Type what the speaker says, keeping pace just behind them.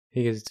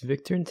Hey guys, it's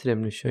Victor, and today I'm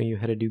going to show you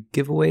how to do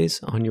giveaways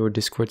on your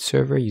Discord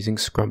server using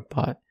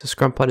ScrumpBot. So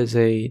ScrumpBot is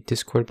a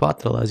Discord bot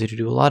that allows you to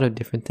do a lot of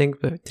different things,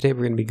 but today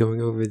we're going to be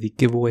going over the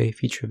giveaway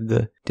feature of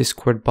the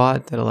Discord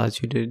bot that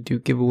allows you to do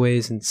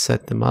giveaways and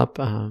set them up,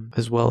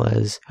 as well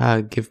as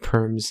give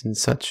perms and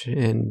such,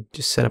 and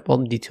just set up all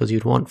the details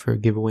you'd want for a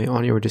giveaway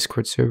on your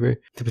Discord server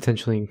to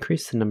potentially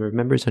increase the number of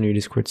members on your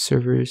Discord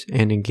servers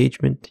and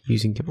engagement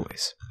using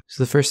giveaways.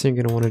 So the first thing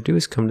you're going to want to do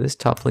is come to this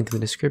top link in the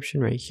description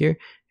right here,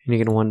 and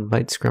you're going to want to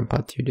invite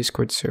ScrumpBot to your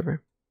Discord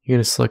server. You're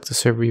going to select the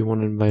server you want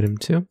to invite him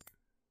to.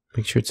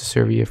 Make sure it's a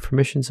server you have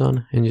permissions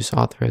on, and just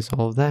authorize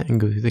all of that and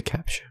go through the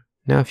CAPTCHA.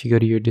 Now if you go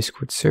to your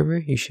Discord server,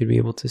 you should be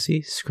able to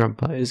see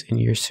ScrumpBot is in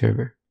your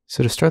server.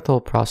 So to start the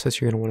whole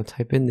process, you're going to want to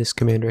type in this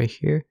command right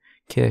here,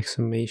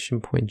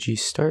 !G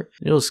start.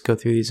 It'll just go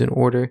through these in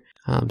order.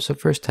 So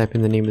first type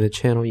in the name of the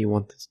channel you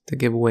want the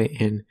giveaway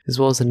in, as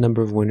well as the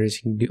number of winners.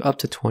 You can do up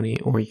to 20,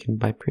 or you can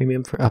buy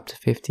premium for up to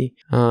 50.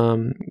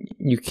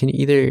 You can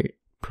either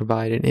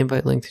provide an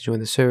invite link to join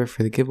the server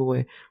for the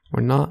giveaway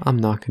or not. I'm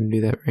not going to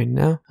do that right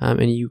now.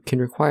 And you can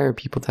require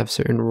people to have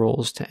certain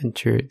roles to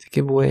enter the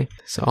giveaway.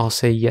 So I'll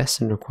say yes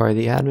and require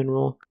the admin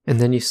role. And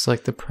then you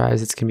select the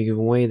prize that's going to be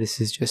given away.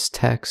 This is just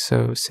text.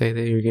 So say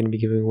that you're going to be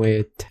giving away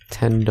a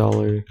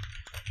 $10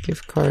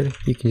 gift card.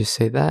 You can just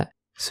say that.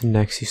 So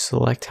next you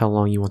select how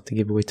long you want the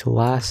giveaway to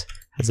last.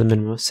 Has a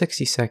minimum of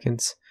 60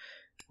 seconds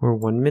or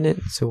 1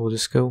 minute. So we'll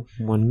just go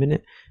 1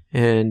 minute.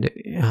 And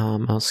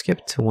I'll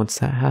skip to once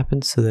that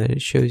happens so that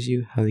it shows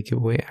you how the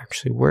giveaway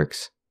actually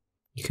works.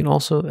 You can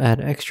also add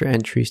extra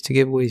entries to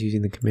giveaways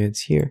using the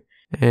commands here,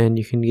 and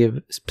you can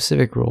give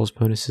specific roles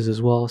bonuses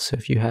as well. So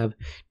if you have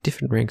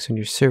different ranks on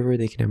your server,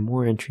 they can have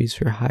more entries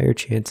for a higher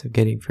chance of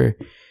getting for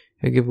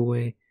a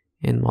giveaway,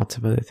 and lots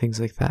of other things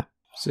like that.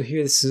 So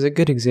here, this is a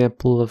good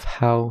example of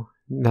how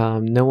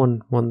no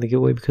one won the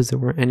giveaway because there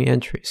weren't any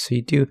entries. So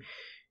you do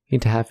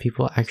need to have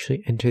people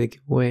actually enter the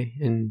giveaway,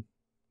 and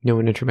no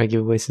one entered my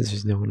giveaway since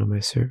there's no one on my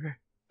server.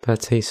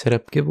 That's how you set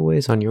up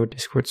giveaways on your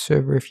Discord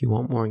server if you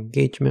want more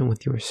engagement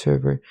with your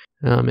server.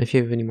 If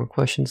you have any more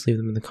questions, leave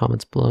them in the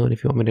comments below. And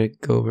if you want me to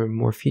go over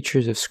more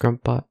features of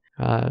ScrumpBot,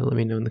 let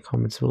me know in the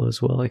comments below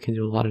as well. I can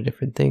do a lot of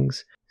different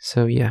things.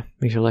 So yeah,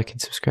 make sure to like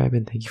and subscribe,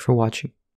 and thank you for watching.